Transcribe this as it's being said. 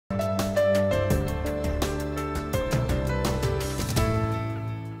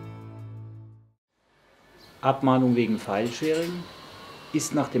Abmahnung wegen Filesharing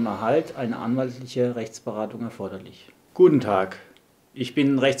ist nach dem Erhalt eine anwaltliche Rechtsberatung erforderlich. Guten Tag, ich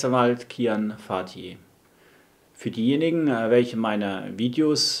bin Rechtsanwalt Fathieh. Für diejenigen, welche meine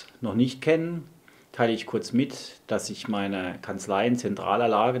Videos noch nicht kennen, teile ich kurz mit, dass sich meine Kanzlei in zentraler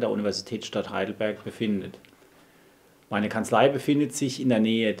Lage der Universitätsstadt Heidelberg befindet. Meine Kanzlei befindet sich in der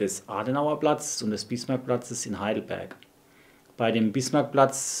Nähe des Adenauerplatzes und des Bismarckplatzes in Heidelberg. Bei dem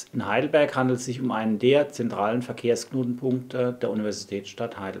Bismarckplatz in Heidelberg handelt es sich um einen der zentralen Verkehrsknotenpunkte der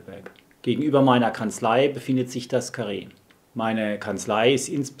Universitätsstadt Heidelberg. Gegenüber meiner Kanzlei befindet sich das Carré. Meine Kanzlei ist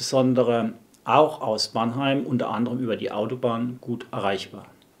insbesondere auch aus Mannheim unter anderem über die Autobahn gut erreichbar.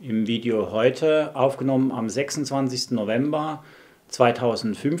 Im Video heute, aufgenommen am 26. November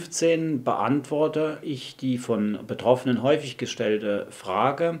 2015, beantworte ich die von Betroffenen häufig gestellte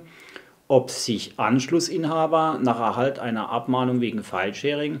Frage, ob sich Anschlussinhaber nach Erhalt einer Abmahnung wegen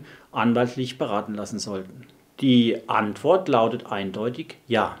Filesharing anwaltlich beraten lassen sollten. Die Antwort lautet eindeutig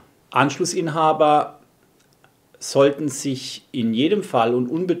ja. Anschlussinhaber sollten sich in jedem Fall und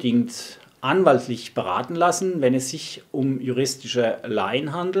unbedingt anwaltlich beraten lassen, wenn es sich um juristische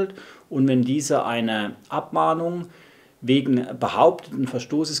Laien handelt und wenn diese eine Abmahnung wegen behaupteten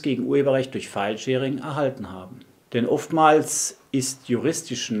Verstoßes gegen Urheberrecht durch Filesharing erhalten haben. Denn oftmals ist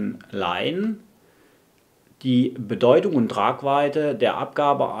juristischen Laien die Bedeutung und Tragweite der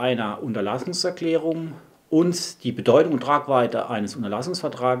Abgabe einer Unterlassungserklärung und die Bedeutung und Tragweite eines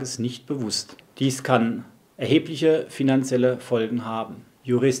Unterlassungsvertrages nicht bewusst. Dies kann erhebliche finanzielle Folgen haben.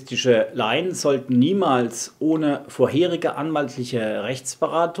 Juristische Laien sollten niemals ohne vorherige anwaltliche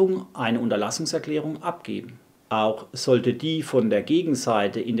Rechtsberatung eine Unterlassungserklärung abgeben. Auch sollte die von der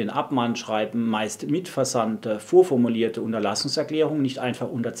Gegenseite in den Abmahnschreiben meist mitversandte vorformulierte Unterlassungserklärung nicht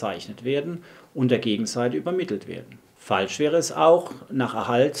einfach unterzeichnet werden und der Gegenseite übermittelt werden. Falsch wäre es auch, nach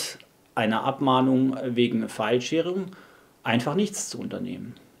Erhalt einer Abmahnung wegen Filesharing einfach nichts zu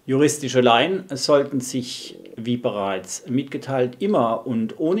unternehmen. Juristische Laien sollten sich, wie bereits mitgeteilt, immer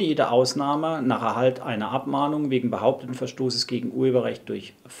und ohne jede Ausnahme nach Erhalt einer Abmahnung wegen behaupteten Verstoßes gegen Urheberrecht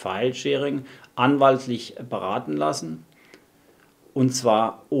durch Filesharing anwaltlich beraten lassen, und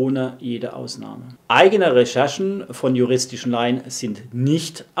zwar ohne jede Ausnahme. Eigene Recherchen von juristischen Laien sind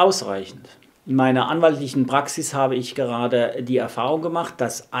nicht ausreichend. In meiner anwaltlichen Praxis habe ich gerade die Erfahrung gemacht,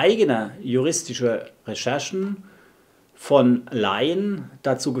 dass eigene juristische Recherchen von Laien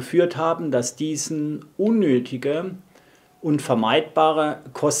dazu geführt haben, dass diesen unnötige und vermeidbare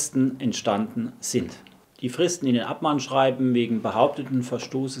Kosten entstanden sind. Die Fristen in den Abmahnschreiben wegen behaupteten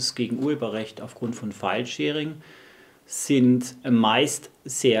Verstoßes gegen Urheberrecht aufgrund von Filesharing sind meist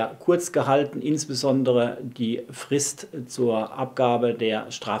sehr kurz gehalten, insbesondere die Frist zur Abgabe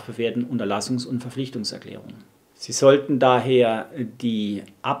der strafbewährten Unterlassungs- und Verpflichtungserklärung. Sie sollten daher die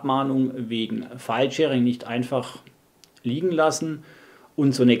Abmahnung wegen Filesharing nicht einfach liegen lassen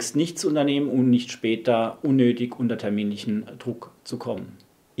und zunächst nichts unternehmen, um nicht später unnötig unter terminlichen Druck zu kommen.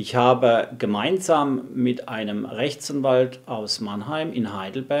 Ich habe gemeinsam mit einem Rechtsanwalt aus Mannheim in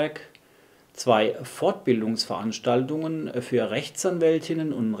Heidelberg 2 Fortbildungsveranstaltungen für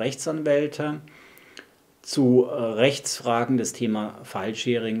Rechtsanwältinnen und Rechtsanwälte zu Rechtsfragen des Thema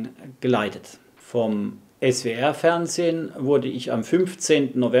Filesharing geleitet. Vom SWR-Fernsehen wurde ich am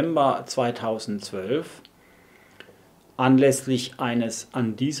 15. November 2012 anlässlich eines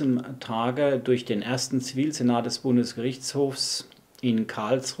an diesem Tage durch den ersten Zivilsenat des Bundesgerichtshofs in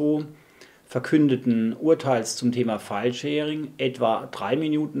Karlsruhe verkündeten Urteils zum Thema Filesharing etwa 3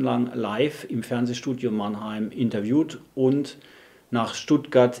 Minuten lang live im Fernsehstudio Mannheim interviewt und nach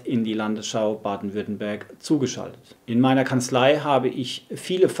Stuttgart in die Landesschau Baden-Württemberg zugeschaltet. In meiner Kanzlei habe ich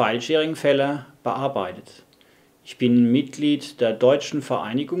viele Filesharing-Fälle bearbeitet. Ich bin Mitglied der Deutschen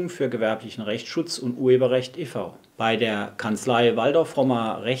Vereinigung für gewerblichen Rechtsschutz und Urheberrecht e.V. Bei der Kanzlei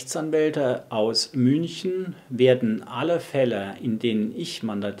Waldorf-Frommer Rechtsanwälte aus München werden alle Fälle, in denen ich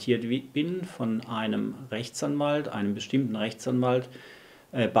mandatiert bin, von einem Rechtsanwalt, einem bestimmten Rechtsanwalt,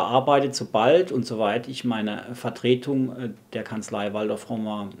 bearbeitet, sobald und soweit ich meine Vertretung der Kanzlei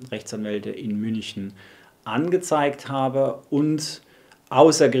Waldorf-Frommer Rechtsanwälte in München angezeigt habe und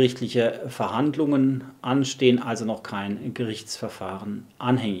außergerichtliche Verhandlungen anstehen, also noch kein Gerichtsverfahren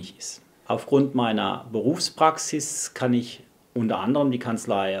anhängig ist. Aufgrund meiner Berufspraxis kann ich unter anderem die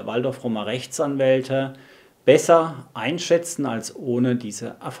Kanzlei Waldorf-Frommer Rechtsanwälte besser einschätzen als ohne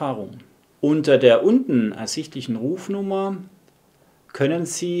diese Erfahrung. Unter der unten ersichtlichen Rufnummer können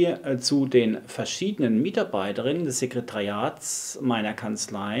Sie zu den verschiedenen Mitarbeiterinnen des Sekretariats meiner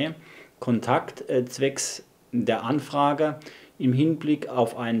Kanzlei Kontakt zwecks der Anfrage im Hinblick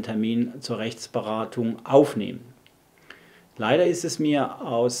auf einen Termin zur Rechtsberatung aufnehmen. Leider ist es mir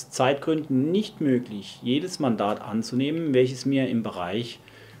aus Zeitgründen nicht möglich, jedes Mandat anzunehmen, welches mir im Bereich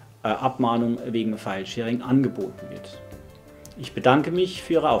Abmahnung wegen Filesharing angeboten wird. Ich bedanke mich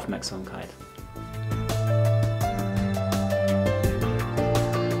für Ihre Aufmerksamkeit.